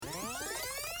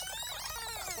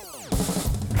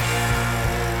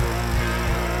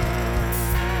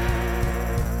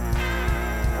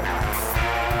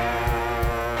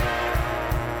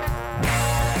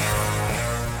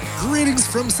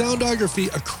from Soundography,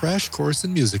 a crash course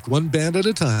in music, one band at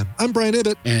a time. I'm Brian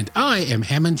Ibbett. And I am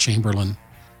Hammond Chamberlain.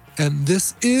 And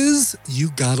this is You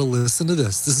Gotta Listen to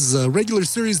This. This is a regular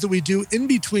series that we do in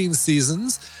between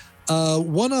seasons.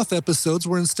 One-off episodes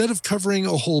where instead of covering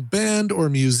a whole band or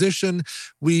musician,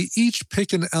 we each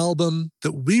pick an album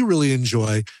that we really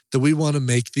enjoy that we want to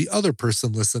make the other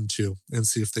person listen to and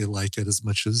see if they like it as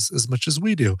much as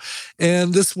we do.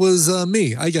 And this was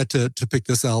me. I got to pick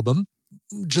this album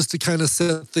just to kind of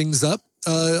set things up.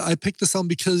 I picked this album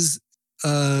because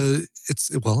it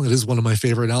is one of my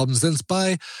favorite albums, and it's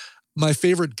by my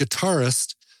favorite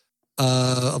guitarist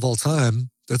of all time.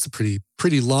 That's a pretty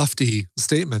lofty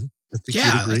statement.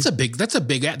 Yeah, that's a big statement.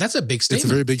 It's a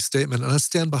very big statement, and I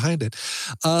stand behind it.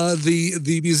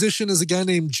 The musician is a guy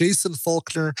named Jason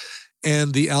Falkner,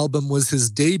 and the album was his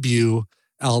debut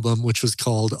album, which was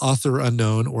called Author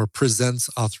Unknown or Presents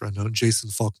Author Unknown.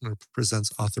 Jason Falkner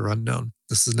Presents Author Unknown.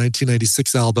 This is a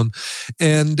 1996 album.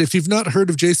 And if you've not heard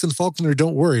of Jason Falkner,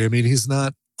 don't worry. I mean, he's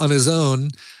not on his own.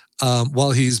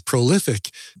 While he's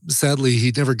prolific, sadly,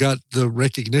 he never got the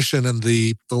recognition and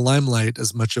the limelight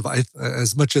as much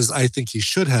as I think he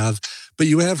should have. But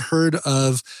you have heard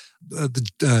of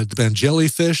the band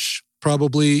Jellyfish,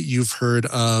 probably. You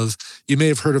may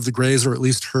have heard of the Grays, or at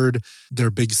least heard their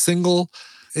big single.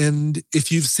 And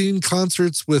if you've seen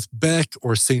concerts with Beck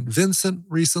or St. Vincent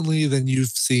recently, then you've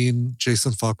seen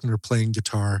Jason Falkner playing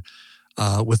guitar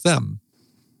with them.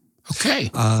 Okay.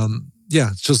 Yeah,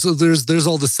 so there's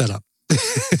all the setup.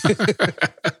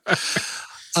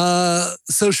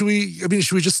 So should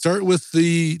we just start with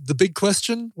the big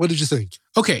question? What did you think?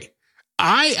 Okay.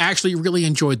 I actually really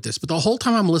enjoyed this, but the whole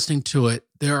time I'm listening to it,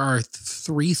 there are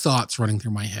three thoughts running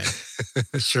through my head.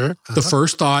 Sure. The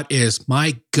first thought is,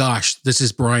 my gosh, this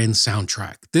is Brian's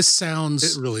soundtrack.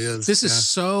 It really is. This is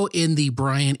so in the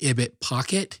Brian Ibbett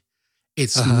pocket.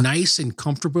 It's nice and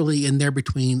comfortably in there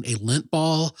between a lint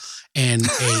ball and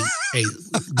a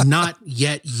not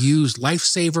yet used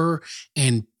Lifesaver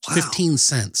and 15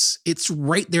 cents. It's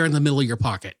right there in the middle of your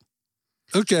pocket.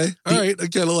 Okay. All right. I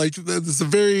kind of like that. It's a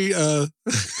very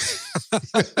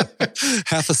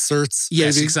half a certs.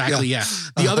 Yes, maybe. Exactly. Yeah.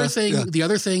 The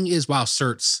other thing is, wow,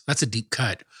 certs. That's a deep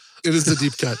cut. It is a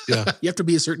deep cut. Yeah. You have to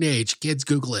be a certain age. Kids,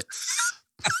 Google it.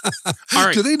 All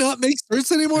right. Do they not make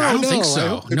certs anymore? I don't think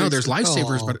so. No, there's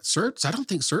Lifesavers, but certs, I don't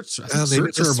think certs. I think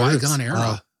certs are a bygone era.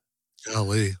 Wow.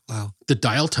 Golly, wow. The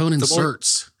dial tone and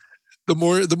certs. The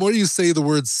more you say the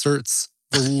word certs,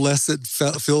 the less it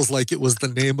feels like it was the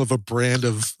name of a brand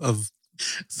of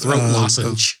throat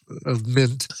lozenge of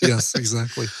mint. Yes,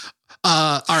 exactly.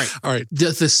 All right.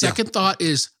 The second thought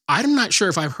is, I'm not sure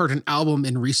if I've heard an album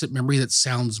in recent memory that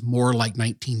sounds more like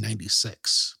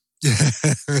 1996.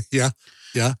 Yeah.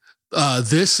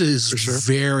 This is sure.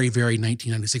 very, very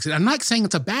 1996. And I'm not saying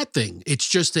it's a bad thing. It's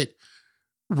just that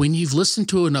when you've listened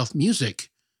to enough music,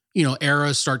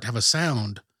 eras start to have a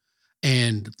sound,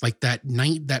 and like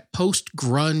that post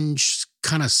grunge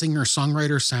kind of singer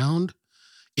songwriter sound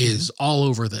is all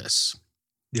over this.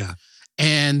 Yeah.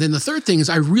 And then the third thing is,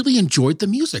 I really enjoyed the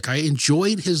music. I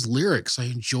enjoyed his lyrics. I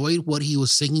enjoyed what he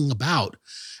was singing about.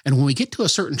 And when we get to a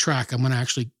certain track, I'm going to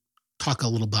actually talk a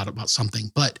little about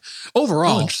something, but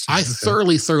overall, I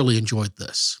thoroughly enjoyed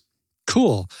this.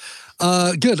 Cool.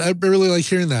 Good. I really like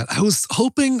hearing that. I was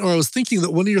thinking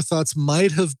that one of your thoughts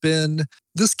might have been,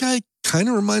 this guy kind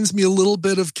of reminds me a little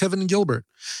bit of Kevin Gilbert.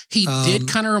 He did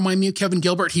kind of remind me of Kevin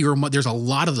Gilbert. There's a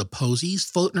lot of the posies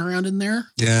floating around in there.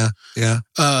 Yeah.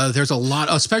 There's a lot,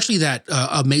 especially that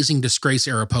Amazing Disgrace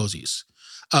era posies.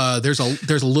 There's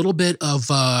a little bit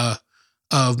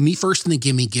of Me First and the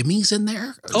Gimme Gimmes in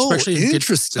there. Especially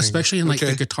interesting. Especially in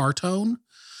the guitar tone.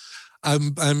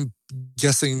 I'm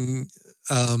guessing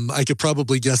I could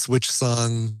probably guess which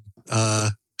song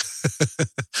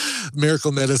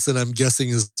Miracle Medicine, I'm guessing,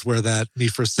 is where that Me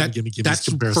First and Gimme Gimmes that's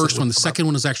the first one. The second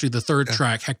one is actually the third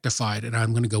track, Hectified, and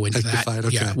I'm going to go into that. Okay.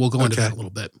 Yeah, we'll go into that a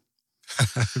little bit.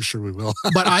 I'm sure we will.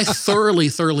 But I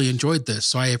thoroughly enjoyed this.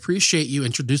 So I appreciate you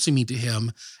introducing me to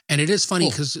him. And it is funny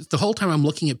because the whole time I'm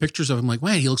looking at pictures of him, like,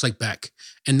 man, he looks like Beck.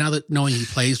 And now that knowing he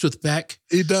plays with Beck,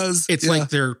 he does. It's like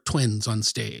they're twins on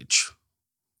stage.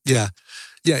 Yeah.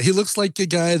 Yeah. He looks like a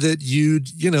guy that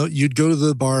you'd go to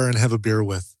the bar and have a beer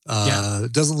with.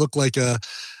 It doesn't look like a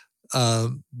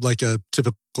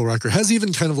typical rocker. Has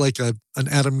even kind of like an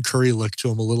Adam Curry look to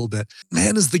him a little bit.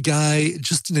 Man, is the guy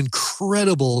just an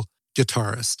incredible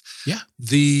guitarist. Yeah.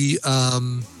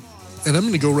 And I'm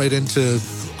going to go right into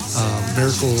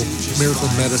Miracle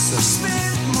Medicine.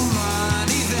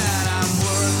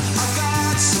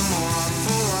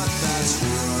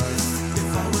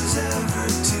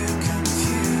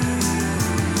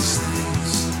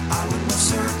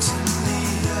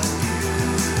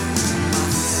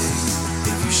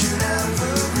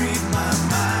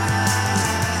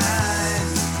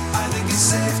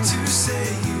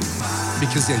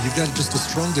 because you've got just a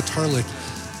strong guitar lick,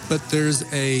 but there's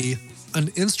an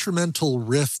instrumental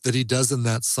riff that he does in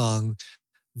that song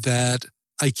that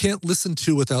I can't listen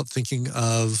to without thinking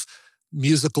of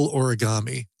musical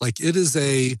origami. Like it is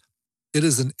an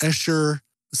Escher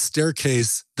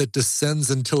staircase that descends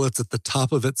until it's at the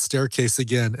top of its staircase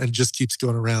again and just keeps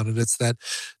going around. And it's that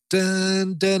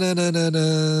dun dun dun dun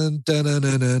dun dun dun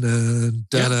dun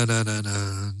dun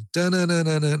dun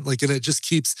dun dun, like, and it just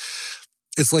keeps.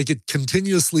 It's like it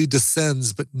continuously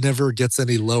descends but never gets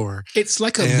any lower. It's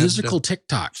like a musical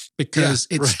TikTok because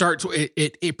it starts.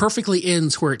 It perfectly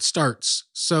ends where it starts,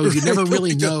 so you never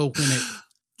really know when it.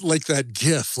 Like that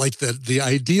GIF, like the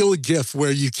ideal GIF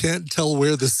where you can't tell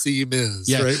where the seam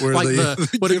is, right? Where like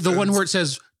the one where it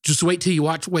says, just wait till you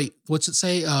watch, what's it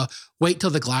say? Wait till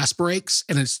the glass breaks.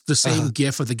 And it's the same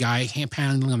GIF of the guy hand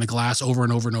pounding on the glass over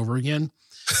and over and over again.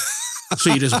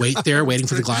 So you just wait there, waiting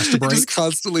for the glass to break. Just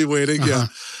constantly waiting, yeah.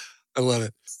 I love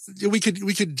it. We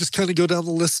could just kind of go down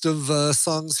the list of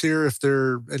songs here if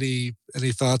there are any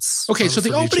thoughts. Okay, so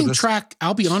the opening track,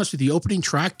 I'll be honest with you, the opening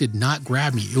track did not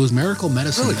grab me. It was Miracle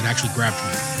Medicine that actually grabbed me.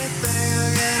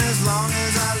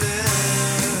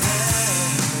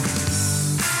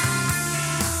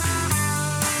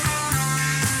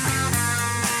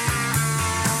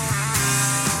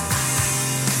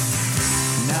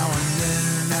 Now and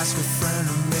then ask a friend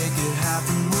to make it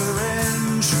happen. We're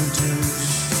introduced.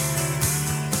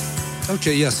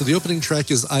 Okay, yeah. So the opening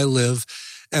track is "I Live,"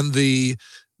 and the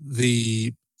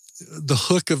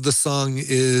hook of the song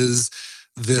is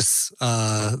this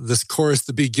chorus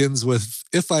that begins with,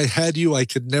 "If I had you, I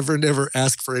could never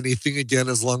ask for anything again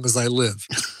as long as I live."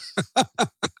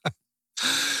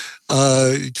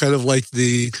 Kind of like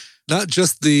not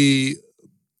just the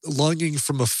longing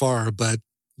from afar, but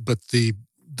the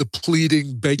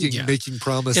pleading, begging, making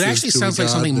promises. It actually sounds like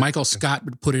something Michael Scott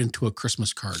would put into a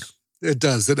Christmas card. It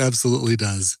does. It absolutely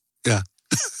does. Yeah.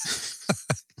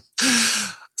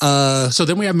 So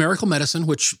then we have Miracle Medicine,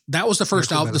 which that was the first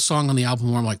the song on the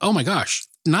album where I'm like, oh my gosh,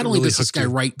 not only does this guy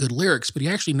write good lyrics, but he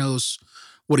actually knows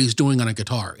what he's doing on a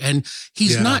guitar. And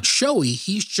he's not showy,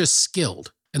 he's just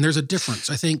skilled. And there's a difference.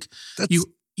 I think you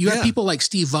have people like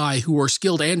Steve Vai who are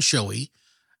skilled and showy.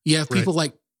 You have people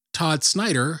like Todd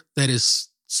Snyder that is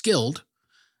skilled.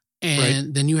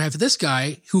 And then you have this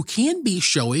guy who can be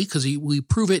showy because we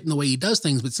prove it in the way he does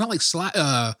things, but it's not like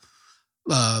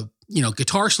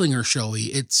guitar slinger showy.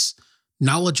 It's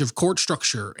knowledge of chord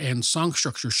structure and song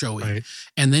structure showy. Right.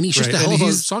 And then he's just a hell of a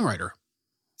songwriter.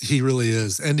 He really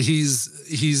is. And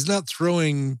he's not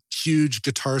throwing huge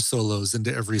guitar solos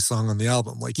into every song on the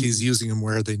album. Like he's using them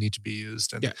where they need to be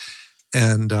used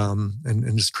and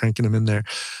just cranking them in there.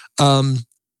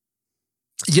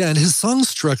 And his song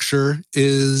structure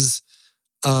is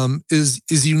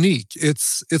unique.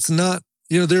 It's not,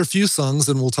 there are a few songs,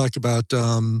 and we'll talk about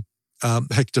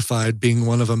Hectified being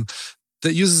one of them,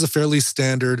 that uses a fairly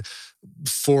standard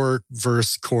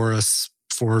 4-verse chorus,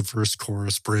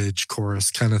 bridge, chorus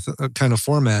kind of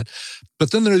format. But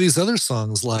then there are these other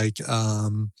songs like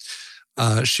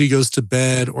She Goes to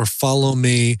Bed or Follow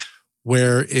Me,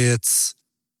 where it's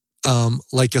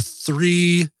like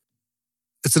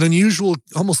it's an unusual,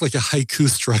 almost like a haiku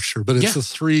structure, but it's a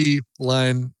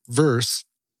 3-line verse.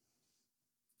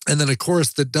 And then a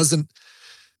chorus that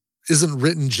isn't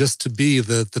written just to be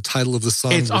the title of the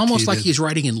song. It's almost like he's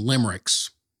writing in limericks.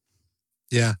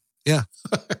 Yeah. Yeah.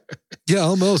 Yeah,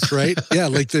 almost, right? Yeah,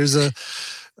 like there's an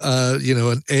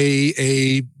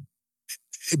A,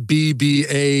 B, B,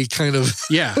 A kind of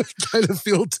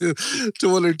feel to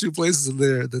one or two places in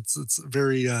there. It's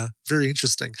very, very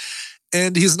interesting.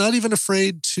 And he's not even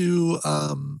afraid to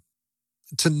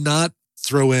not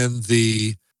throw in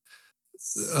the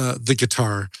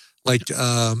guitar, like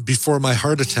Before My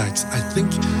Heart Attacks. I think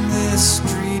this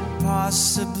street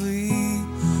possibly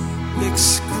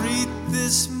excrete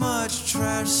this much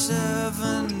trash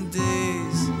 7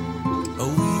 days a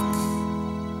week.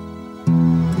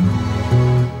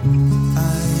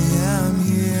 I am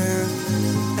here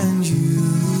and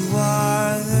you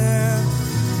are there,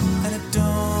 and I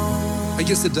don't. I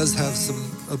guess it does have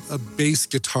a bass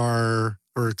guitar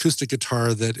or acoustic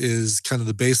guitar that is kind of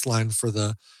the bass line for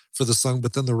the song,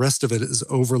 but then the rest of it is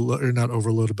not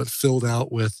overloaded, but filled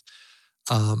out with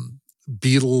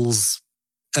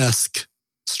Beatles-esque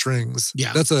strings.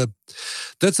 Yeah,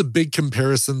 that's a big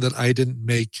comparison that I didn't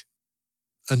make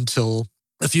until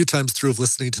a few times through of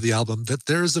listening to the album. That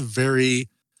there's a very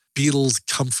Beatles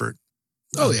comfort,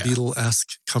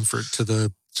 Beatle-esque comfort to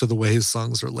the way his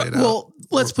songs are laid out. Well,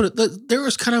 let's put it. There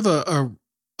was kind of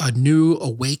a new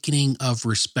awakening of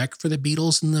respect for the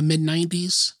Beatles in the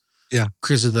mid-90s. Yeah.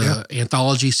 Because of the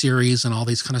anthology series and all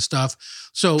these kind of stuff.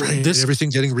 So everything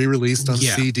getting re-released on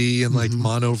Yeah. CD and like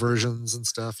mono versions and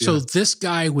stuff. So this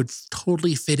guy would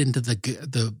totally fit into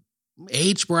the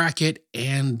age bracket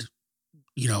and,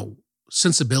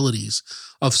 sensibilities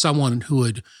of someone who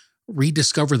would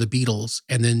rediscover the Beatles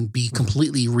and then be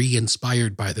completely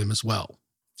re-inspired by them as well.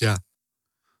 Yeah.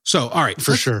 So, all right.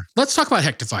 For sure. Let's talk about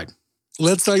Hectified.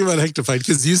 Let's talk about Hectified,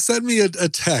 because you sent me a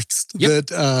text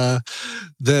that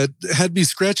had me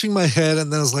scratching my head,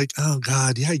 and then I was like, oh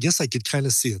God, yeah, I guess I could kind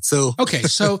of see it. So okay,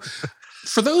 so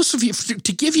for those of you,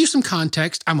 to give you some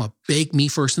context, I'm a big Me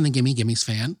First and the Gimme Gimmes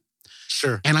fan.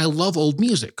 Sure. And I love old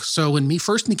music. So when Me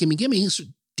First and the Gimme Gimmes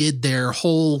did their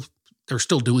whole, they're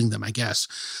still doing them, I guess,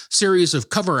 series of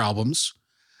cover albums,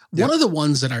 one of the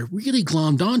ones that I really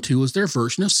glommed onto was their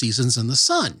version of Seasons in the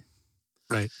Sun.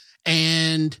 Right.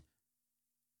 And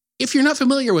if you're not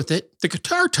familiar with it, the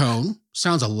guitar tone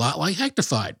sounds a lot like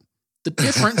Hectified. The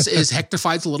difference is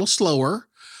Hectified's a little slower,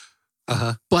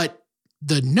 but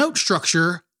the note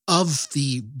structure of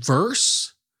the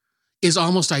verse is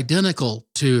almost identical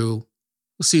to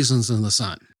Seasons in the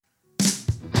Sun.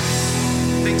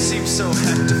 Things seem so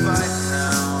hectified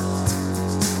now.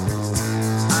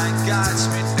 I got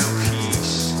me no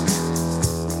peace.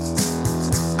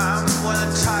 I'm well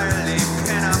entirely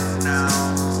pent up now.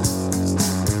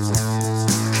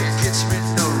 Can't get me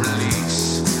no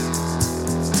release.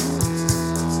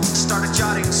 Started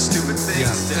jotting stupid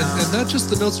things down. And not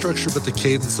just the note structure, but the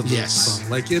cadence of the song.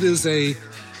 Like it is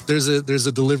there's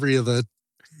a delivery of a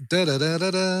da da da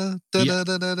da da da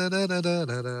da da da da da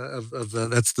da da of the,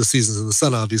 that's the Seasons in the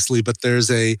Sun, obviously, but there's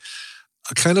a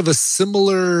kind of a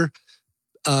similar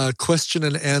question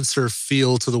and answer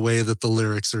feel to the way that the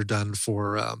lyrics are done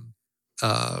for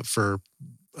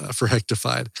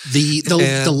Hectified.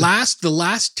 The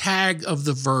last tag of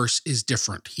the verse is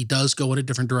different. He does go in a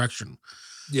different direction.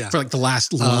 Yeah. For like the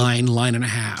last line and a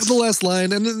half. The last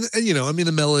line. And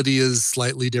the melody is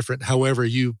slightly different. However,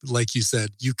 like you said,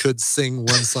 you could sing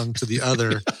one song to the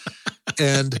other.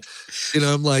 And,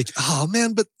 I'm like, oh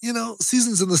man, but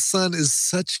Seasons in the Sun is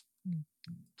such,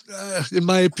 in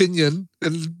my opinion,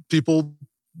 and people,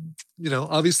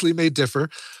 obviously may differ,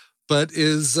 but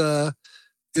is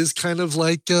kind of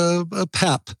like a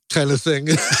pap kind of thing.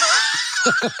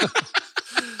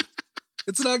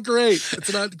 It's not great.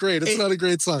 It's not great. It's not a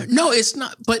great song. No, it's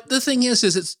not. But the thing is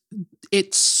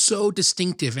it's so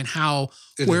distinctive in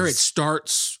it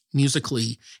starts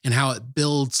musically and how it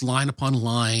builds line upon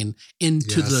line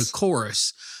into the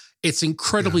chorus. It's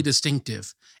incredibly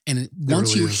distinctive. And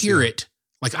once you hear it,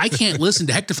 like I can't listen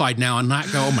to Hectified now and not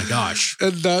go, oh my gosh.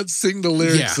 And not sing the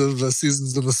lyrics of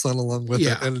Seasons in the Sun along with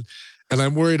it. And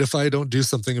I'm worried if I don't do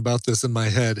something about this in my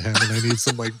head, Hammond, I need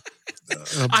some like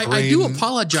I do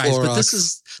apologize, Clorox. But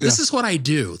this is what I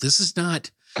do. This is not.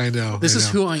 I know. This is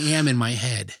who I am in my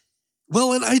head.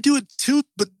 Well, and I do it too,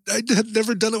 but I had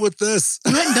never done it with this.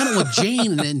 You hadn't done it with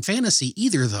Jane and Fantasy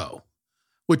either, though,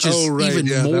 which is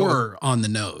even more on the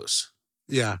nose.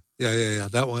 Yeah.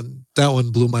 That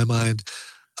one blew my mind.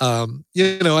 I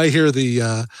hear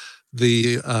the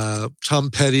Tom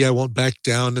Petty, I Won't Back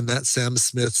Down, and that Sam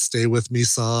Smith Stay With Me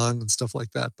song and stuff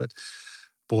like that. But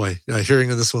boy, hearing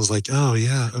this one was like, oh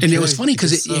yeah. Okay, and it was funny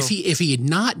because if he had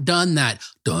not done that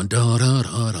dun, dun, dun,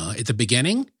 dun, dun, at the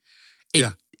beginning,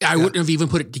 I wouldn't have even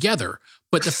put it together.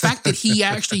 But the fact that he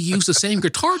actually used the same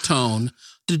guitar tone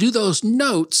to do those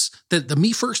notes that the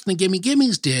Me First and the Gimme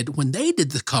Gimmes did when they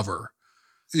did the cover,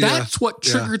 that's what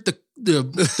triggered the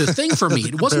thing for me.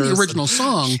 It wasn't the original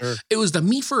song. Sure. It was the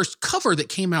Me First cover that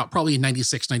came out probably in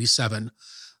 96, 97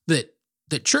 that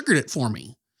triggered it for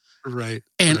me. Right.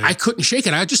 And I couldn't shake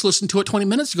it. I just listened to it 20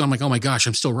 minutes ago. I'm like, oh my gosh,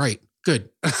 I'm still right. Good.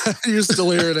 You're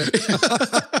still hearing it.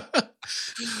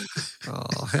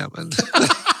 Oh, Hammond.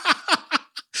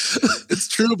 It's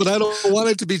true, but I don't want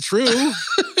it to be true.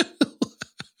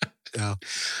 Yeah.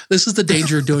 This is the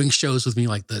danger of doing shows with me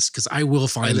like this, because I will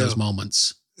find those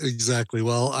moments. Exactly.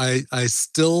 Well, I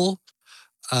still,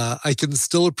 I can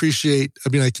still appreciate,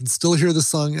 I can still hear the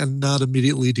song and not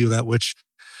immediately do that, which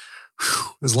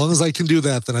as long as I can do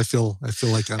that, then I feel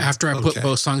like I'm after I put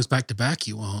both songs back to back,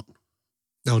 you won't.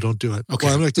 No, don't do it. Okay.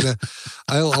 Well, I'm not gonna.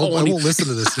 I won't listen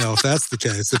to this now if that's the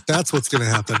case. If that's what's going to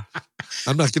happen,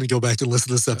 I'm not going to go back and listen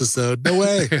to this episode. No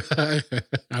way.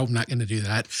 I'm not going to do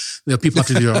that. People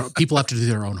have to do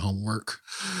their own homework.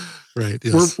 Right.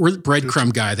 Yes. We're the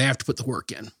breadcrumb guy. They have to put the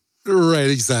work in. Right.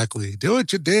 Exactly. Do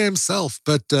it your damn self.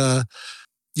 But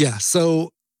yeah.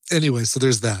 So anyway, so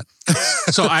there's that.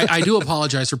 So I do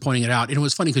apologize for pointing it out. And it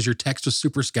was funny because your text was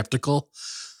super skeptical.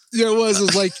 Yeah, it was. It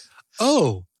was like,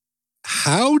 oh.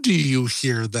 How do you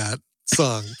hear that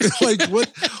song? Like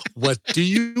What do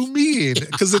you mean?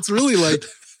 Because it's really like,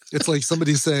 it's like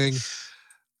somebody saying,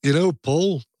 you know,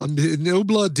 Paul, I'm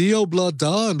obla di obla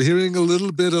da. I'm hearing a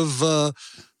little bit of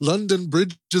London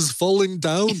bridges falling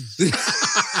down.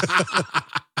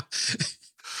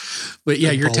 But yeah,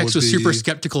 And your Paul text would was super be-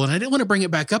 skeptical, and I didn't want to bring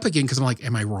it back up again because I'm like,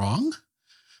 am I wrong?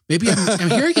 Maybe I'm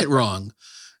hearing it wrong.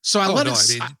 So I Oh, let no,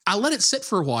 it. I mean- I let it sit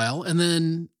for a while, and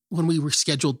then when we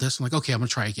rescheduled this, I'm like, okay, I'm gonna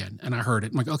try again, and I heard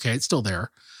it. I'm like, okay, it's still there.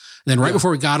 And then right Yeah.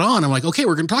 before we got on, I'm like, okay,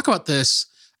 we're gonna talk about this.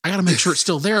 I got to make sure it's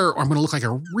still there, or I'm gonna look like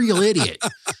a real idiot.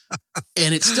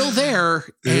 And it's still there,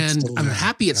 It's and still I'm there,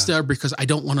 happy it's yeah. there because I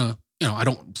don't want to.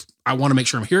 I want to make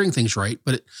sure I'm hearing things right,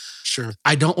 but Sure.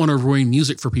 I don't want to ruin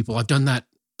music for people. I've done that.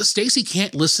 Stacy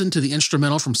can't listen to the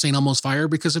instrumental from St. Elmo's Fire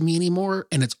because of me anymore,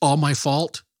 and it's all my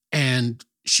fault. And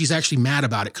she's actually mad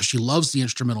about it because she loves the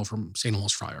instrumental from St.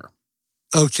 Elmo's Fire.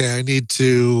 Okay, I need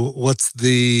to. What's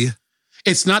the?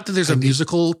 It's not that there's I a need-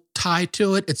 musical tie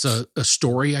to it. It's a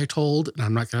story I told, and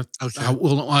I'm not gonna. Okay. I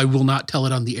will not tell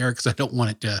it on the air because I don't want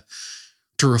it to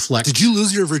reflect. Did you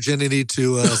lose your virginity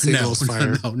to St. No, Elmo's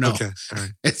Fire? no. Okay, all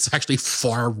right. It's actually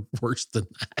far worse than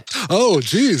that. Oh,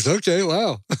 geez. Okay,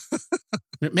 wow.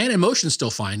 Man, Emotion's still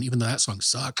fine, even though that song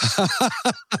sucks.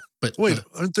 But Wait,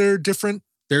 aren't there different?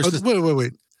 there's Oh, the,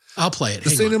 wait. I'll play it. The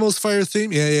Hang St. on. Elmo's Fire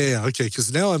theme? Yeah. Okay,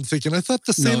 because now I'm thinking, I thought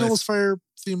the No, St. it's- Elmo's Fire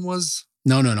theme was.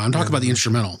 No. I'm talking Man, about the Emotion.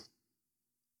 instrumental.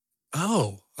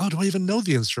 Oh, do I even know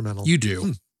the instrumental? You do.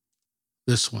 Hmm.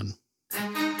 This one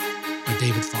by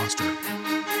David Foster.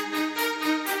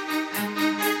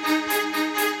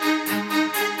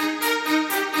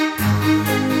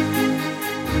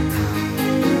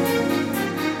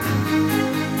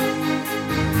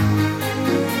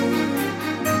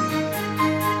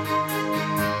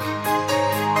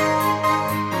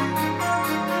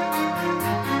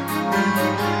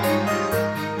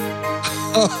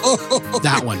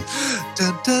 That one.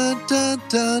 Dun, dun, dun,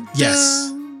 dun,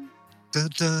 Yes. Dun,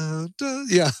 dun, dun.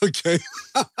 Yeah, okay.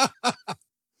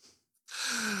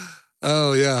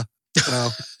 Oh, yeah. Wow.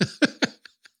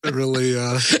 It really.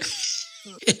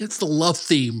 It's the love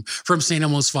theme from St.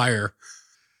 Elmo's Fire.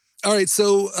 All right,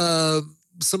 so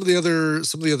some of the other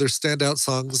standout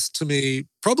songs to me,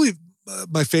 probably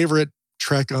my favorite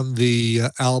track on the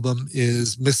album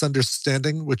is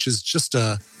 "Misunderstanding," which is just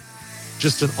an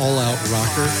all-out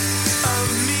rocker.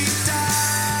 of me die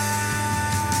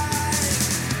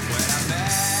when I'm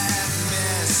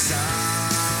that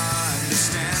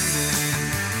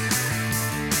misunderstanding.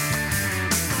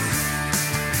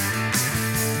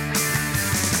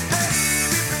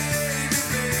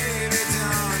 Baby,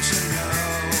 don't you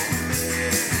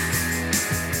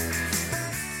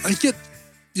know? I get,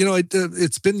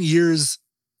 it's been years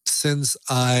since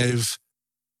I've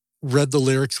read the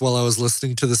lyrics while I was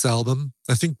listening to this album.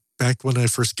 I think back when I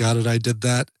first got it, I did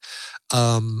that.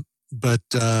 But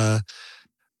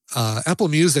Apple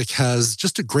Music has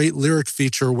just a great lyric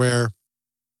feature where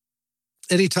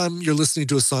anytime you're listening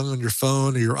to a song on your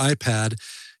phone or your iPad,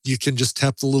 you can just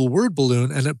tap the little word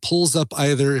balloon and it pulls up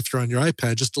either, if you're on your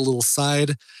iPad, just a little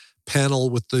side panel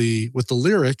with the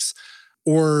lyrics,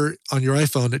 or on your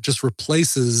iPhone, it just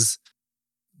replaces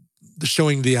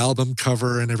showing the album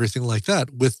cover and everything like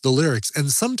that with the lyrics.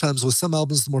 And sometimes with some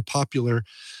albums, the more popular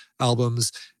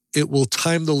albums, it will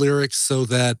time the lyrics so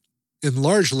that in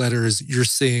large letters, you're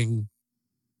seeing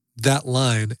that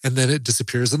line and then it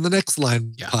disappears and the next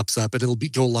line pops up and it'll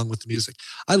go along with the music.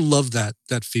 I love that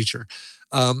feature.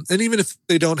 And even if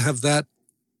they don't have that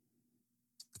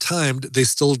timed, they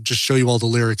still just show you all the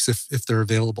lyrics if they're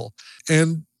available.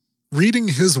 And reading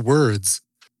his words,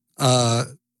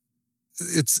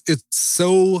 it's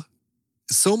so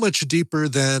much deeper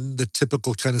than the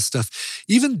typical kind of stuff,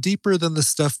 even deeper than the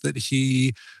stuff that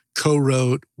he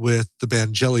co-wrote with the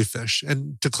band Jellyfish.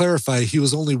 And to clarify, he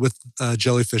was only with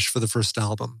Jellyfish for the first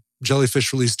album.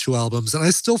 Jellyfish released 2 albums, and I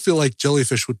still feel like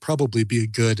Jellyfish would probably be a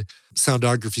good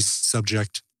soundography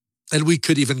subject. And we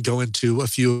could even go into a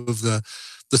few of the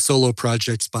solo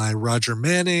projects by Roger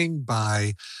Manning,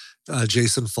 by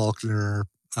Jason Faulkner,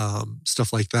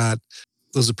 stuff like that.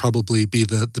 Those would probably be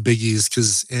the biggies,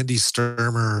 because Andy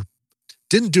Sturmer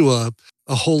didn't do a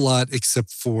whole lot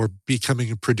except for becoming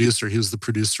a producer. He was the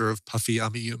producer of Puffy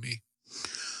Amiyumi,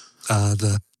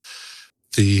 the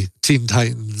Teen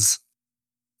Titans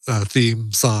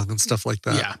theme song and stuff like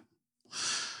that. Yeah.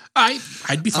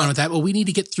 I'd be fine with that, but we need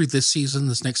to get through this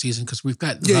next season, because we've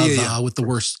got with the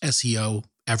worst SEO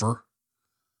ever.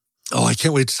 Oh, I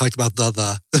can't wait to talk about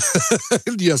the.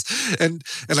 Yes. And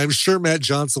I'm sure Matt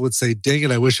Johnson would say, dang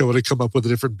it, I wish I would have come up with a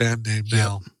different band name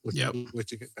now. Looking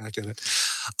back at it.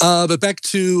 But back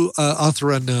to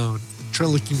Author Unknown. Try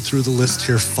looking through the list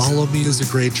here. Follow Me is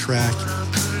a great track.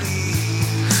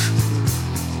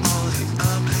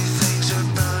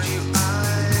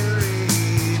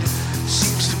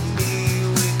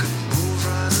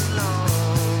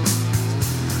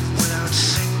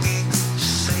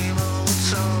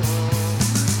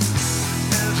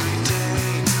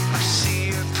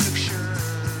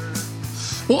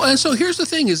 Well, and so here's the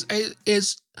thing: is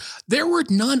there were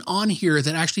none on here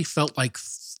that actually felt like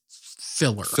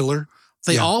filler. Filler.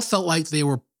 They Yeah. all felt like they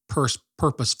were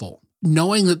purposeful.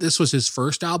 Knowing that this was his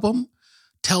first album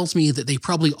tells me that they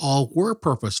probably all were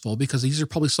purposeful, because these are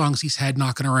probably songs he's had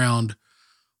knocking around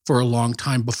for a long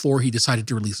time before he decided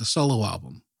to release a solo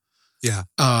album. Yeah.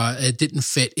 It didn't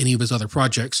fit any of his other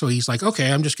projects. So he's like,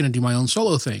 okay, I'm just going to do my own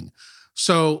solo thing.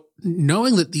 So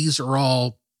knowing that these are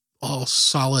all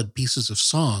solid pieces of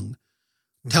song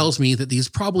tells me that these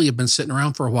probably have been sitting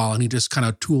around for a while, and he just kind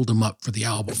of tooled them up for the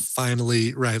album.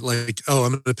 Finally, right. Like, oh,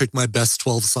 I'm going to pick my best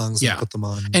 12 songs Yeah. and put them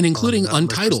on. And including on, my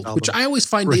first Untitled, which album. I always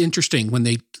find Right. interesting when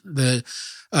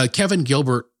Kevin,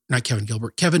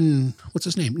 what's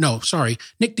his name? No, sorry.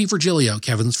 Nick DiVirgilio,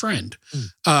 Kevin's friend,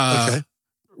 Okay.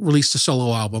 released a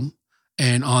solo album,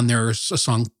 and on there's a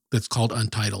song that's called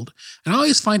Untitled. And I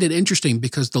always find it interesting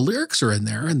because the lyrics are in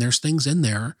there and there's things in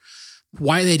there.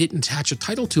 Why they didn't attach a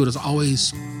title to it is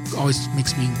always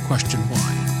makes me question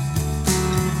why.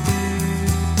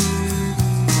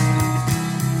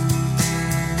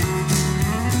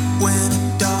 When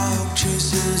a dog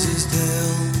chases his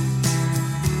tail,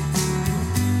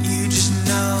 you just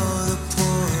know the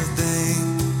poor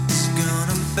thing's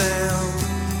gonna fail.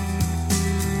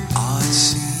 Oh, it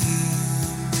seems.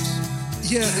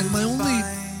 Yeah. And my only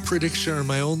prediction or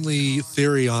my only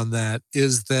theory on that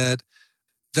is that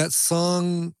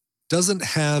song doesn't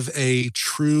have a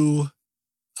true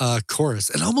chorus.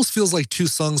 It almost feels like two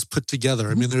songs put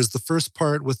together. I mean, there's the first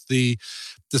part with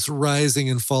this rising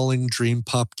and falling dream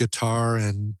pop guitar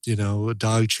and, a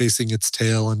dog chasing its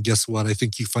tail. And guess what? I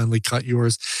think you finally caught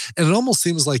yours. And it almost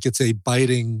seems like it's a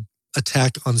biting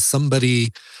attack on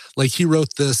somebody. Like he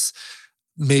wrote this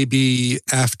maybe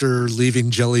after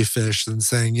leaving Jellyfish and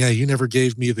saying, yeah, you never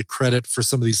gave me the credit for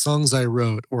some of these songs I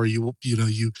wrote, or you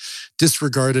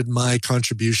disregarded my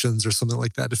contributions or something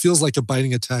like that. It feels like a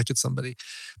biting attack at somebody.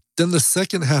 Then the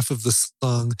second half of the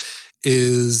song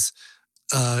is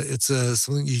it's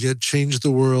something you get, change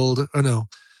the world. Oh no.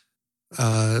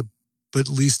 But at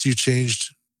least you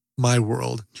changed my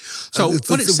world. So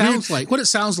what it sounds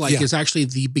like Yeah. is actually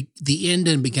the end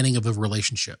and beginning of a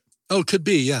relationship. Oh, could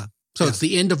be. Yeah. So Yeah. it's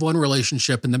the end of one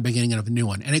relationship and the beginning of a new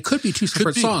one. And it could be two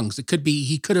separate be. songs. It could be,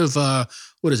 he could have,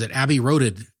 Abbey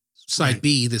Roaded side Right.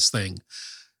 B, this thing.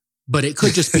 But it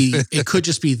could just be,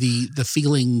 the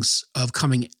feelings of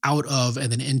coming out of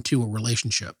and then into a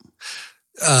relationship.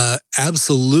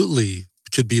 Absolutely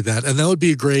could be that. And that would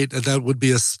be that would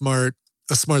be a smart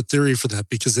theory for that,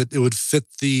 because it would fit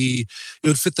the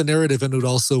narrative, and it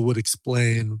also would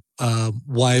explain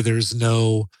why there's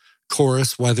no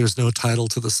chorus, why there's no title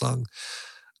to the song.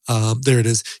 There it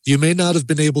is. You may not have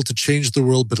been able to change the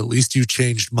world, but at least you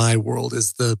changed my world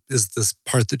is this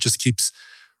part that just keeps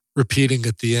repeating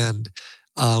at the end.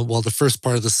 While the first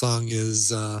part of the song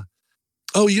is,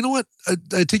 oh, you know what?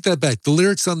 I take that back. The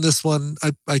lyrics on this one,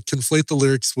 I conflate the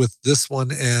lyrics with this one.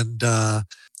 And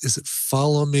is it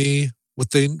 "Follow Me"?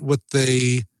 What they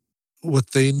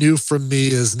knew from me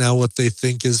is now what they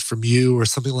think is from you, or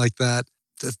something like that.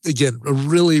 Again, a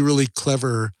really, really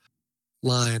clever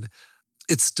line.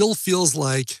 It still feels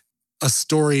like a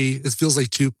story. It feels like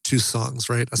two songs,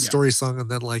 right? A story song, and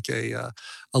then like a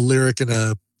lyric and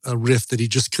a riff that he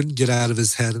just couldn't get out of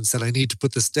his head and said, I need to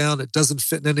put this down. It doesn't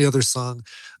fit in any other song.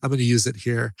 I'm going to use it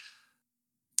here.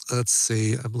 Let's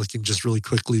see. I'm looking just really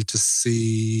quickly to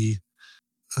see.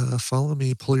 Follow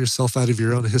me, pull yourself out of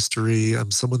your own history. I'm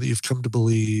someone that you've come to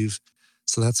believe.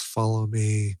 So that's "Follow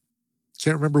Me."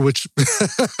 Can't remember which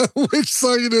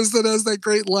song it is that has that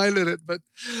great line in it, but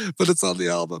it's on the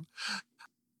album.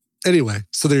 Anyway,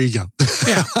 so there you go.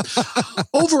 Yeah.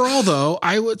 Overall, though,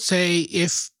 I would say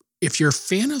if you're a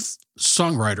fan of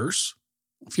songwriters,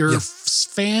 if you're a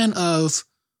fan of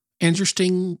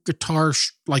interesting guitar,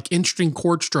 like interesting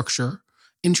chord structure,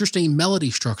 interesting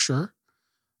melody structure,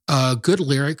 good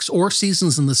lyrics, or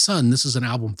Seasons in the Sun, this is an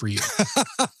album for you.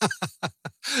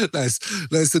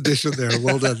 Nice addition there.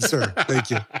 Well done, sir. Thank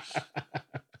you.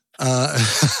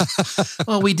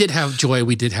 Well, we did have joy.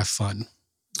 We did have fun.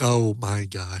 Oh my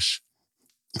gosh.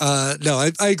 No,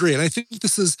 I agree. And I think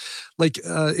this is like,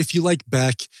 if you like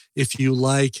Beck, if you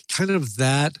like kind of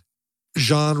that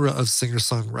genre of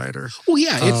singer-songwriter. Well,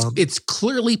 yeah, it's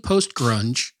clearly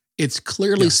post-grunge. It's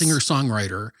clearly Yes.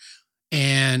 singer-songwriter.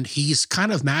 And he's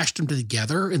kind of mashed them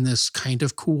together in this kind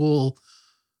of cool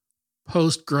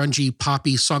post-grungy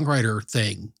poppy songwriter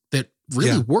thing that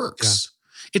really works.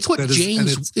 It's what That is- and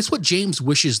James. It's what James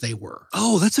wishes they were.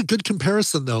 Oh, that's a good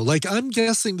comparison, though. Like, I'm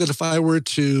guessing that if I were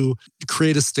to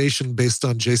create a station based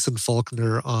on Jason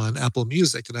Faulkner on Apple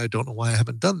Music, and I don't know why I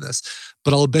haven't done this,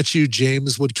 but I'll bet you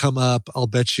James would come up. I'll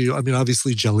bet you, I mean,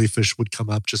 obviously Jellyfish would come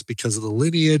up just because of the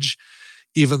lineage,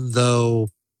 even though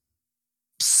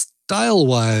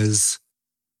style-wise,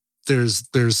 there's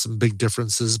some big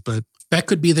differences, but That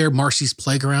could be there. Marcy's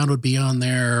Playground would be on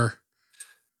there.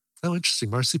 oh, interesting.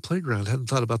 Marcy Playground. Hadn't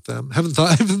thought about them. I haven't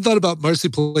thought about Marcy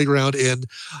Playground in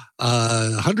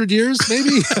 100 years,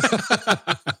 maybe.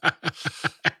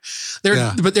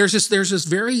 But there's this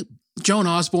very Joan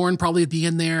Osborne probably would be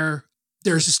in there.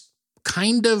 There's this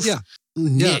kind of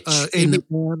niche. Amy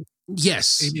Mann.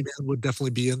 Yes. Amy Mann would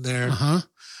definitely be in there.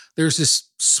 There's this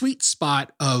sweet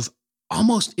spot of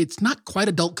almost, it's not quite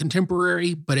adult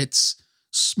contemporary, but it's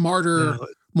smarter,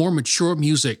 more mature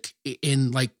music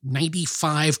in like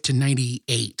 95 to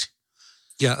 98.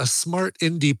 Yeah, a smart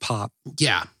indie pop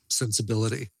Yeah.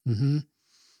 sensibility. Mm-hmm.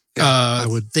 Yeah, I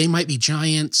would They Might Be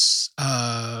Giants,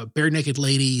 Bare Naked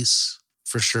Ladies.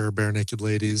 for sure. Bare Naked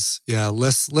Ladies. Yeah,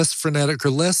 less frenetic or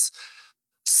less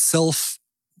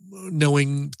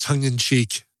self-knowing,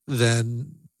 tongue-in-cheek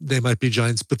than They Might Be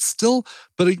Giants, but still,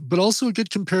 but also a good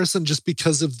comparison just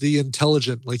because of the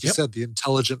intelligent, like you said, the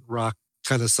intelligent rock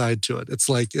kind of side to it. It's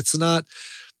like it's not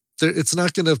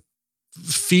going to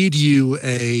feed you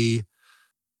a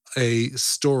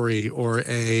story or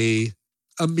a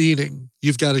meaning.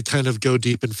 You've got to kind of go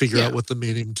deep and figure out what the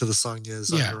meaning to the song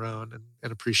is on your own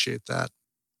and appreciate that.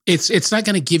 It's not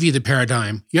going to give you the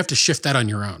paradigm. You have to shift that on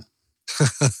your own.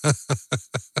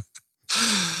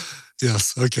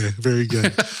 Yes. Okay. Very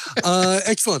good.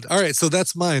 Excellent. All right. So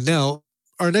that's mine. Now,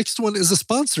 our next one is a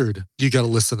sponsored. You got to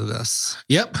listen to this.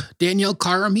 Yep. Danielle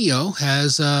Caramillo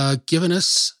has given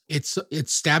us it's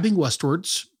Stabbing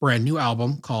Westward's brand new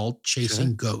album called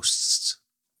Chasing Ghosts.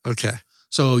 Okay.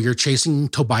 So you're chasing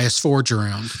Tobias Forge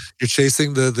around. You're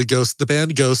chasing the ghost, the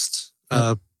band Ghost,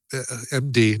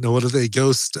 MD. No, what are they?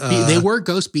 Ghost. They were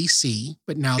Ghost BC,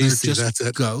 but now they're BC, that's just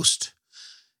it. Ghost.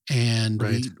 And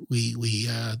Right. we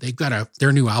they've got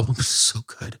their new album is so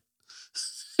good.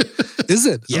 Is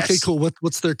it? Yes. Okay, cool.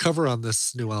 What's their cover on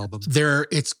this new album?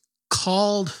 It's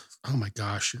called, oh my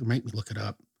gosh, you make me look it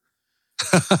up.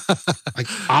 Like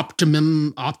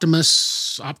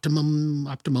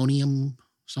Optimonium,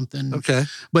 something. Okay.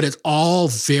 But it's all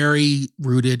very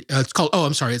rooted. It's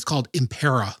called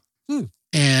Impera.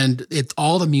 And it's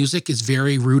all the music is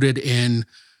very rooted in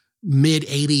mid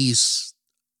 80s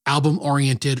album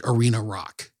oriented arena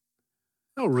rock.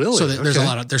 Oh, really? So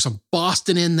there's some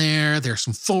Boston in there. There's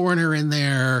some Foreigner in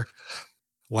there.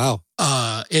 Wow.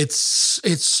 It's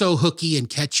so hooky and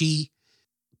catchy.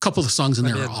 A couple of the songs in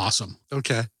there are awesome.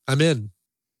 Okay. I'm in.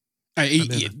 Some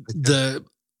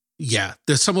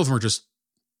of them are just,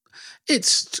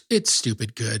 it's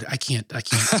stupid good. I can't.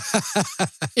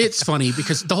 It's funny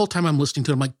because the whole time I'm listening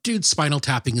to it, I'm like, dude, Spinal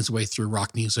tapping his way through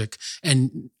rock music.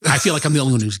 And I feel like I'm the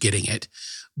only one who's getting it.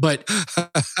 But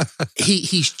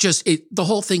he's just, the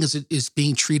whole thing is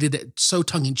being treated so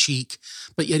tongue in cheek,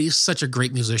 but yet he's such a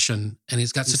great musician and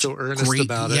he's so earnest great,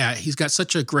 about it. Yeah, he's got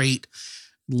such a great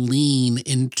lean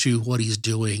into what he's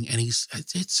doing. And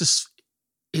it's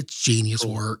genius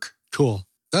work. Cool.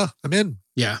 Oh, I'm in.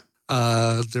 Yeah.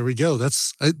 There we go.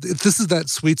 This is that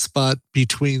sweet spot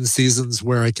between seasons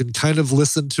where I can kind of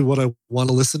listen to what I want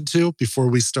to listen to before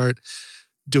we start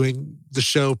doing the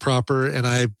show proper. And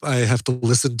I have to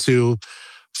listen to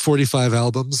 45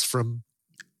 albums from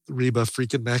Reba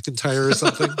freaking McEntire or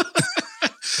something.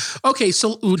 Okay.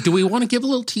 So do we want to give a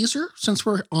little teaser since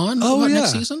we're on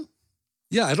next season?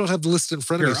 Yeah. I don't have the list in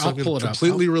front of me. So I'm going to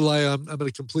completely rely on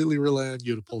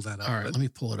you to pull that up. All right. Let me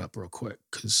pull it up real quick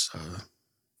because,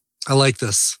 I like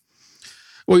this.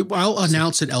 Well, I'll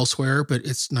announce it elsewhere, but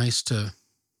it's nice to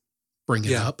bring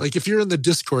it up. Like if you're in the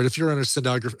Discord, if you're on a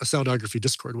soundography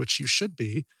Discord, which you should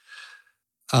be,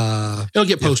 it'll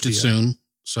get posted soon.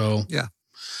 So yeah,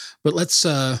 but let's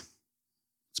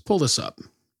pull this up.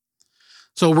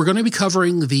 So we're going to be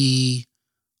covering the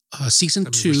season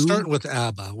 2. We're starting with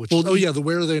ABBA, which the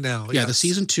Where Are They Now? Yeah, the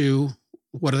season 2.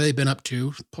 What have they been up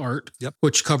to? Part. Yep.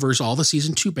 Which covers all the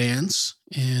season 2 bands,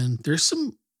 and there's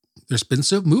been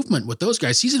some movement with those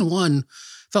guys. Season 1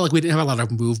 felt like we didn't have a lot of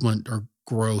movement or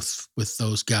growth with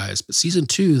those guys, but season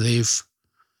 2,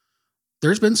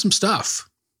 there's been some stuff,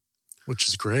 which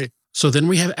is great. So then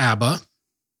we have ABBA, and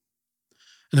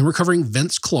then we're covering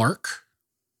Vince Clarke.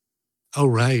 Oh,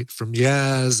 right. From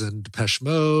Yaz and Depeche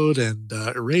Mode and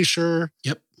Erasure.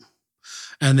 Yep.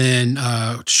 And then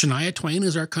Shania Twain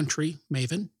is our country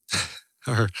maven.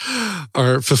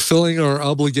 are fulfilling our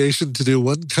obligation to do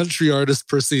one country artist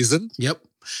per season. Yep.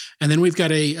 And then we've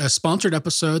got a sponsored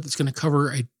episode that's going to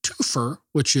cover a twofer,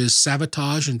 which is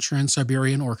Sabotage and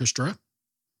Trans-Siberian Orchestra.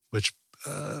 Which,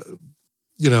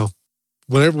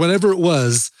 whenever it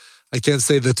was, I can't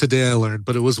say that today I learned,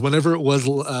 but it was whenever it was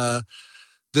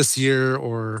this year,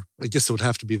 or I guess it would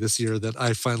have to be this year, that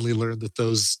I finally learned that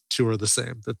those two are the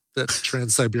same, that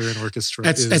Trans-Siberian Orchestra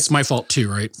That's my fault too,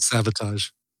 right? Sabotage.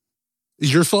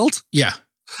 Your fault? Yeah.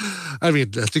 I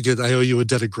mean, I think I owe you a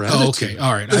debt of gratitude. Oh, okay.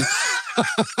 All right.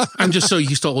 I'm just so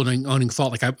used to owning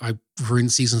fault. Like I've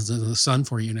ruined Seasons of the Sun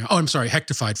for you now. Oh, I'm sorry.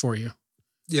 Hectified for you.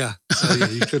 Yeah.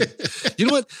 You could. You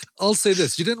know what? I'll say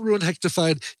this. You didn't ruin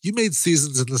Hectified. You made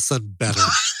Seasons in the Sun better.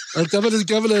 Like, I'm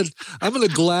gonna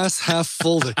glass half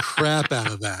full the crap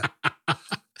out of that.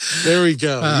 There we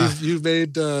go. You've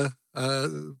made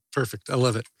perfect. I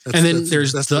love it. And then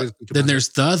there's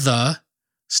the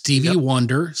Stevie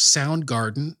Wonder,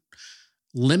 Soundgarden,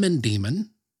 Lemon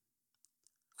Demon.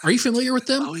 Are you familiar with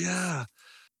them? Oh yeah.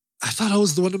 I thought I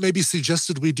was the one who maybe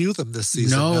suggested we do them this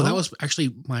season. No, that was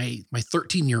actually my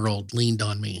 13-year-old leaned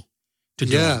on me to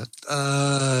do them.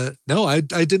 No, I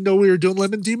didn't know we were doing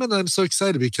Lemon Demon. I'm so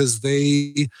excited because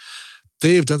they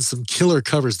have done some killer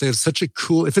covers. They have such a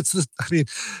cool,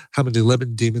 how many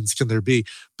Lemon Demons can there be?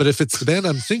 But if it's the band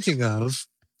I'm thinking of,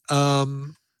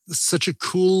 such a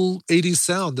cool 80s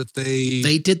sound that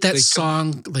they did that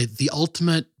song, like the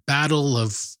ultimate battle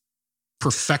of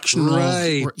perfection.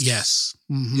 Right. Yes.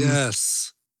 Mm-hmm.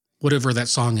 Yes. Whatever that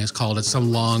song is called. It's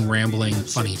some long, rambling,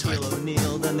 funny title.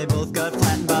 Then they both got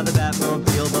flattened by the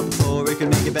Batmobile. But before we could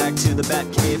make it back to the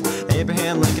Batcave,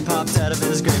 Abraham Lincoln popped out of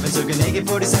his grave and took an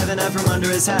AK-47 out from under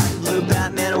his hat. Flew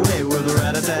Batman away with a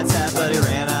rat-a-tat-tat, but he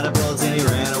ran out of bullets and he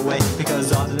ran away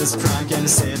because Optimus Prime came to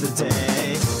save the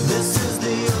day. This is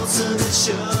the ultimate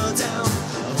showdown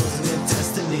of ultimate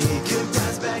destiny. Good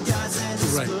guys, bad guys, and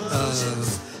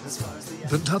explosions.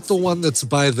 But not the one that's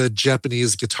by the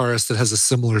Japanese guitarist that has a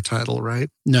similar title, right?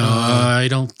 No, I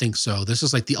don't think so. This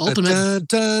is like the ultimate.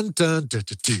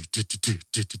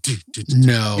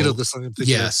 No. You know the song I'm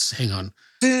thinking of? Yes, hang on.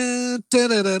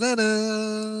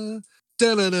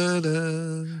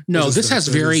 No, this has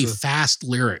very fast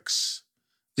lyrics.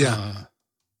 Yeah.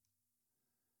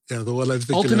 The one I'm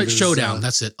thinking Ultimate of is, Showdown.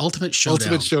 That's it. Ultimate Showdown.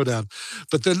 Ultimate Showdown.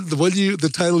 But then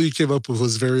the title you came up with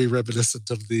was very reminiscent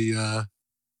of the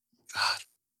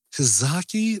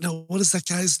Hizaki? No, what is that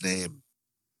guy's name?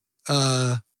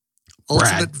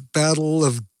 Ultimate Battle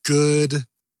of Good. I'm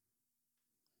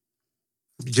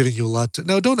giving you a lot to.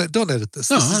 No, don't edit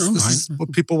this. No, this is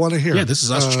what people want to hear. Yeah, this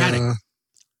is us chatting.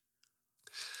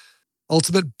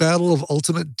 Ultimate Battle of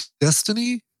Ultimate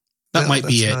Destiny. That might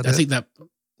be it. I think that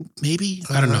maybe.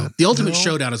 I don't know. The Ultimate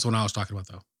Showdown is what I was talking about,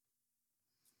 though.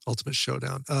 Ultimate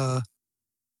Showdown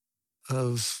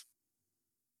of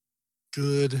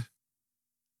Good.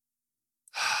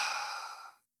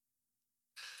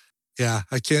 Yeah,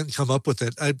 I can't come up with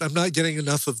it. I'm not getting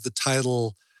enough of the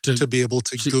title to be able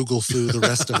to Google through the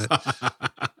rest of it.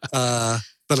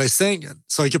 But I sang it,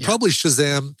 so I could probably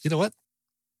Shazam. You know what?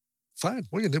 Fine,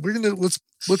 we're gonna let's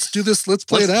do this. Let's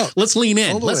play it out. Let's lean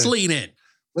in. Let's lean in.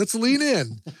 Let's lean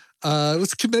in.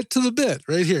 Let's commit to the bit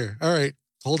right here. All right,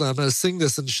 hold on. I'm gonna sing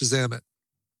this and Shazam it.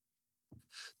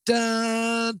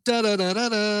 Da da da da da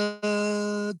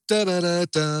da da da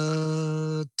da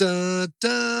da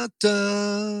da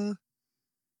da.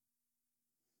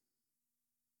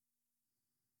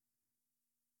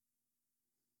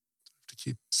 To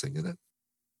keep singing it.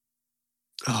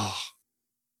 Oh,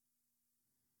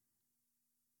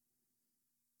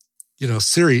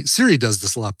 Siri does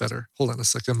this a lot better. Hold on a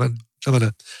second. I'm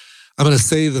gonna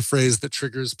say the phrase that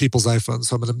triggers people's iPhones.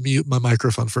 So I'm gonna mute my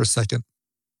microphone for a second.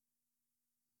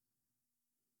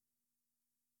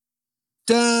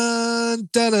 Dun,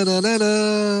 dun, dun, dun,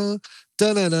 dun,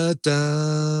 dun, dun,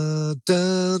 dun,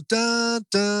 dun, dun,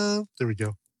 dun. There we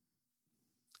go.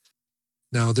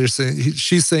 No,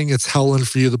 she's saying it's Howlin'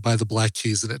 for You by the Black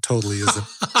Keys, and it totally isn't.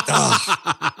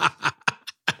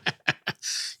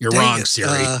 You're wrong,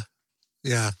 Siri.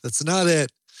 Yeah, that's not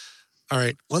it. All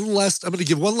right, I'm going to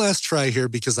give one last try here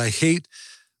because I hate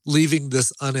leaving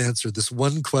this unanswered, this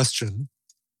one question.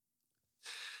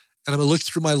 And I'm going to look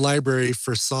through my library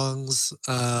for songs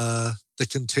that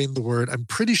contain the word. I'm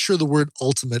pretty sure the word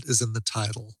ultimate is in the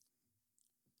title.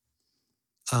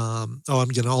 I'm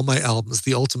getting all my albums,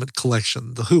 the Ultimate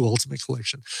Collection, the Who Ultimate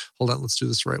Collection. Hold on, let's do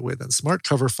this the right way then. Smart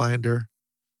Cover Finder,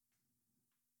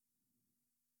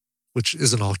 which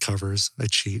isn't all covers. I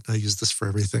cheat. I use this for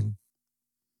everything.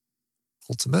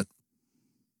 Ultimate.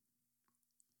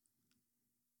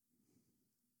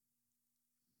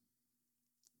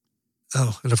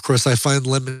 Oh, and of course I find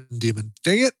Lemon Demon.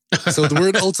 Dang it. So the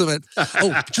word ultimate.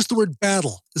 Oh, just the word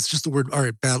battle. It's just the word, all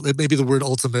right, battle. It may be the word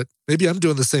ultimate. Maybe I'm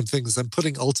doing the same things. I'm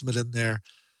putting ultimate in there.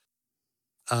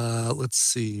 Let's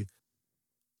see.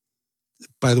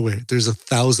 By the way, there's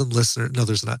 1,000 listeners. No,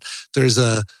 there's not. There's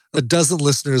a dozen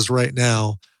listeners right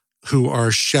now who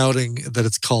are shouting that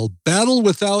it's called Battle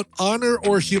Without Honor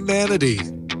or Humanity.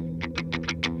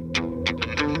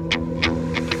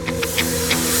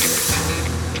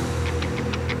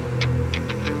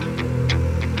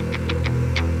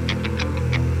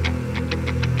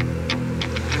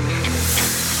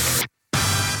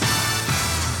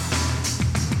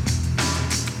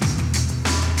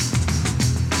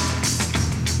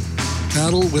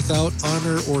 Battle Without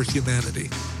Honor or Humanity.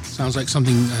 Sounds like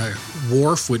something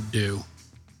Worf would do.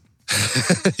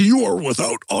 You are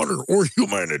without honor or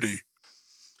humanity.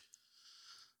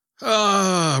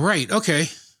 Right. Okay.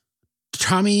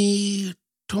 Tomoyasu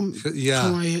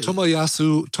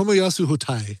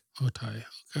Hotai. Hotai.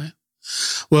 Okay.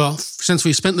 Well, since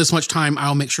we spent this much time,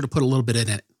 I'll make sure to put a little bit in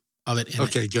it.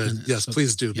 Okay, good. Yes, so,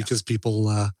 please do, yeah. because people,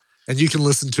 and you can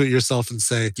listen to it yourself and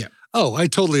say, yeah. Oh, I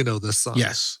totally know this song.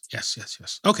 Yes.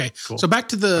 Okay. Cool. So back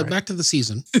to the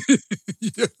season.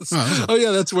 Yes. Oh,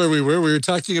 yeah, that's where we were. We were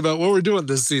talking about what we're doing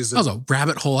this season. That was a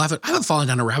rabbit hole. I haven't fallen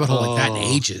down a rabbit hole like that in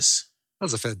ages. That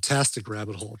was a fantastic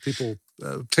rabbit hole. People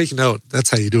take note. That's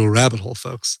how you do a rabbit hole,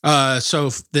 folks. So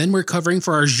then we're covering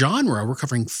for our genre. We're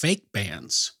covering fake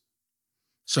bands.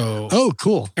 So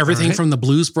cool. Everything from the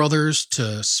Blues Brothers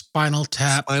to Spinal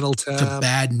Tap to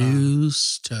Bad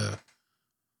News to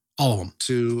all of them.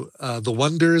 To the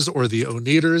Wonders or the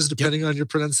Oneaters, depending on your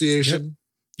pronunciation.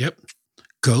 Yep.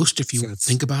 Ghost, if you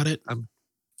think about it.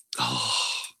 I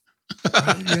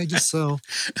guess so.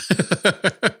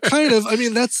 Kind of. I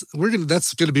mean, that's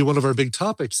going to be one of our big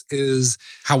topics is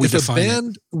how we define a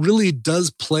band really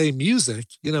does play music.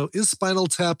 Is Spinal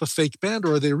Tap a fake band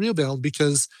or are they a real band?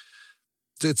 Because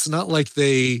it's not like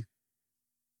they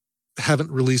haven't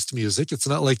released music. It's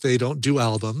not like they don't do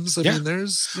albums. I mean,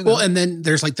 there's and then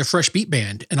there's like the Fresh Beat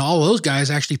Band, and all those guys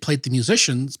actually played the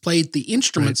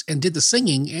instruments, and did the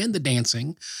singing and the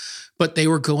dancing, but they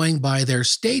were going by their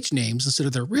stage names instead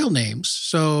of their real names.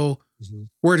 So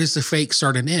where does the fake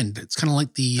start and end? It's kind of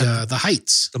like the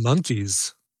Heights, the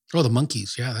Monkees. Oh, the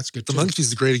Monkees. Yeah, that's good. The Monkees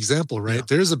is a great example, right? Yeah.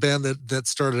 There's a band that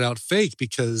started out fake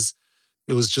because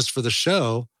it was just for the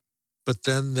show, but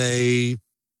then they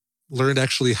learned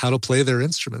actually how to play their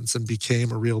instruments and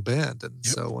became a real band. And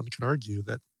so one can argue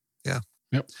that, Yep.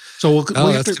 So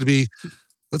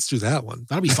let's do that one.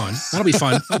 That'll be fun. That'll be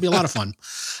a lot of fun.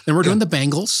 Then we're doing the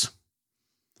Bangles.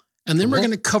 And then we're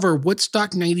going to cover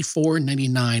Woodstock 94 and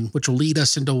 99, which will lead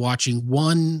us into watching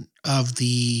one of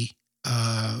the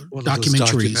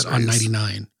documentaries on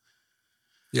 99.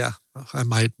 Yeah. I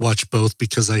might watch both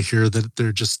because I hear that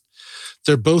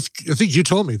they're both, I think you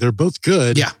told me they're both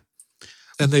good. Yeah.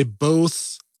 And they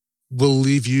both will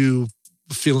leave you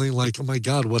feeling like, oh my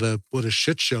God, what a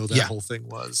shit show that whole thing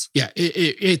was. Yeah,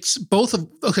 it's both of,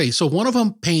 okay, so one of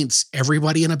them paints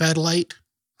everybody in a bad light,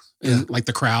 and like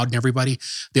the crowd and everybody.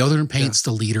 The other one paints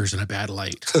the leaders in a bad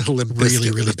light.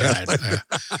 really, really bad. Okay,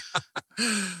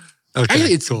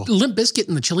 it's cool. Limp Bizkit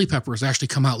and the Chili Peppers actually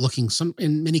come out looking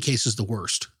in many cases the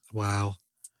worst. Wow.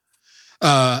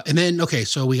 And then,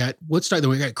 so we got Woodstock, then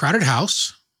we got Crowded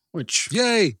House, which...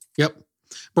 Yay! Yep.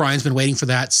 Brian's been waiting for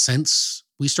that since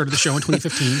we started the show in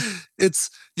 2015. It's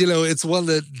one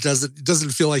that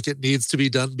doesn't feel like it needs to be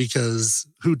done because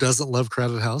who doesn't love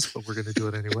Crowded House? But we're going to do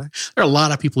it anyway. There are a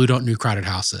lot of people who don't know Crowded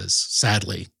House is,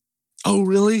 sadly. Oh,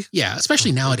 really? Yeah,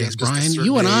 especially nowadays, Brian.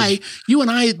 You and I,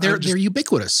 they're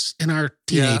ubiquitous in our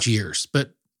teenage years.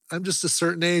 But I'm just a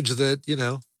certain age that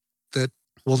that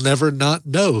will never not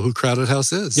know who Crowded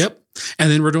House is. Yep.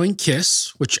 And then we're doing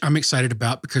Kiss, which I'm excited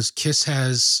about because Kiss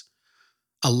has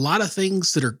a lot of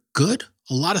things that are good,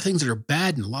 a lot of things that are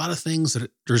bad, and a lot of things that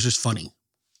are just funny.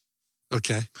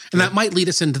 Okay. And that might lead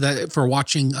us into that for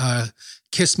watching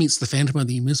Kiss Meets the Phantom of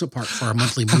the Amusement Park for our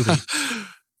monthly movie.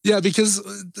 Yeah, because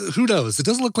who knows? It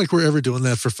doesn't look like we're ever doing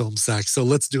that for Film Sack, so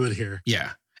let's do it here.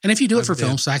 Yeah. And if you do it for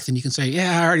Film Sack, then you can say,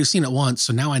 I already seen it once,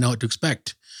 so now I know what to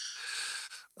expect.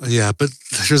 Yeah, but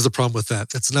here's the problem with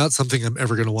that. It's not something I'm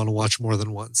ever going to want to watch more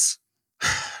than once.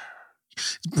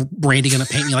 Randy going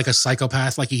to paint me like a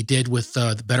psychopath like he did with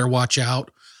the Better Watch Out.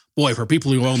 Boy, for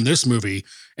people who own this movie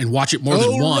and watch it more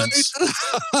than once.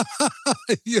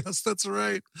 Right. Yes, that's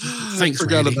right. Thanks, I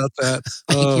forgot Randy. about that.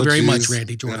 Thank you very much,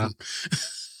 Randy Jordan.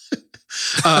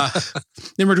 Yeah.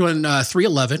 Then we're doing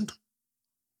 311.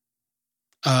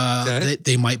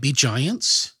 They might be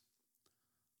giants.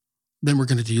 Then we're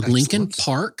going to do Lincoln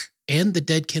Park and the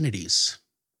Dead Kennedys.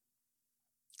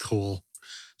 Cool.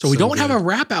 So we don't good. have a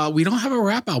rap out. We don't have a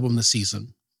rap album this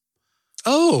season,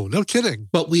 Oh, no kidding.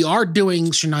 but we are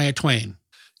doing Shania Twain.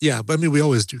 Yeah, but I mean, we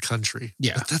always do country.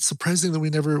 Yeah. But that's surprising that we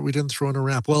didn't throw in a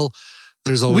rap. Well,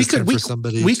 there's always time for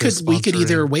somebody. We to could either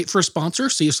sponsor wait for a sponsor,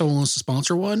 see if someone wants to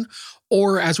sponsor one,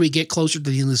 or as we get closer to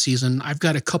the end of the season, I've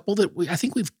got a couple that I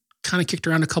think we've kind of kicked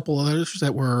around a couple others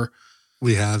that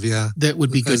we have, yeah, that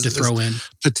would be good to throw in.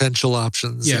 Potential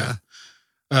options. Yeah.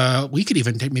 We could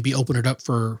even maybe open it up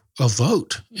for a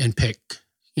vote and pick,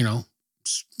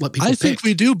 let people I pick. think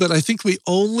we do, but I think we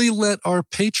only let our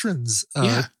patrons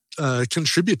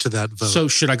contribute to that vote. So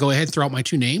should I go ahead and throw out my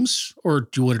two names, or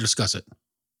do you want to discuss it?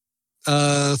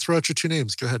 Throw out your two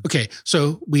names. Go ahead. Okay.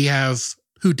 So we have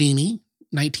Houdini,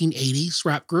 1980s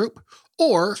rap group,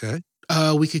 or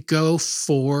we could go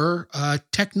for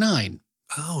Tech Nine.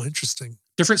 Oh, interesting.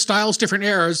 Different styles, different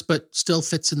eras, but still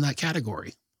fits in that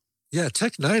category. Yeah,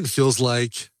 Tech Nine feels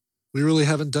like we really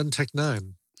haven't done Tech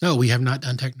Nine. No, we have not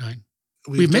done Tech Nine.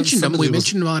 We've mentioned them. We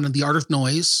mentioned them on The Art of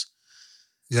Noise.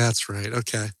 Yeah, that's right.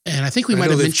 Okay. And I think we might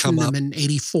have mentioned them in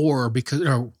 84 because,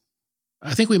 or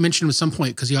I think we mentioned him at some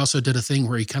point because he also did a thing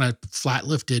where he kind of flat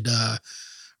lifted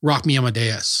Rock Me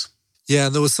Amadeus. Yeah,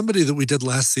 and there was somebody that we did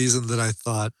last season that I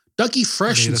thought. Dougie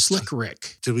Fresh and Slick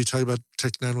Rick. Did we talk about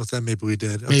Tech Nine with them? Maybe we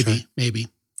did. Okay. Maybe.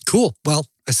 Cool. Well,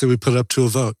 I say we put it up to a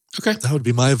vote. Okay. That would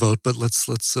be my vote, but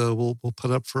we'll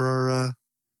put up for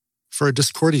our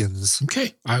Discordians.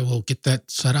 Okay. I will get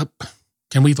that set up.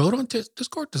 Can we vote on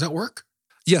Discord? Does that work?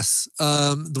 Yes.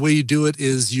 The way you do it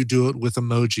is you do it with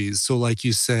emojis. So like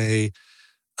you say,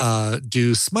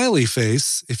 do smiley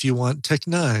face if you want Tech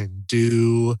Nine,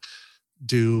 do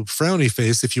frowny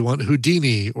face if you want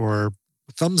Houdini, or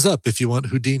thumbs up if you want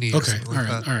Houdini. Okay. All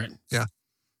right. Yeah.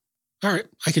 All right.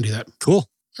 I can do that. Cool.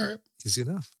 All right. Easy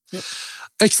enough. Yep.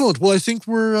 Excellent. Well, I think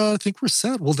we're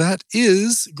set. Well, that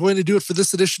is going to do it for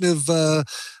this edition of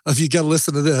You Gotta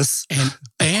Listen to This. And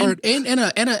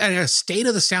a state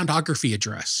of the soundography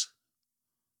address.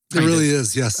 It really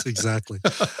is. Yes, exactly.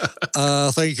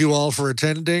 Thank you all for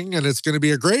attending, and it's going to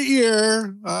be a great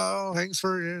year. Thanks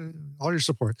for all your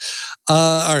support.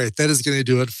 All right, that is going to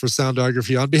do it for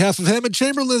Soundography. On behalf of Hammond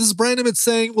Chamberlain, this is Brian Emmett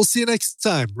saying we'll see you next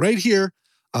time right here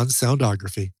on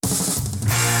Soundography.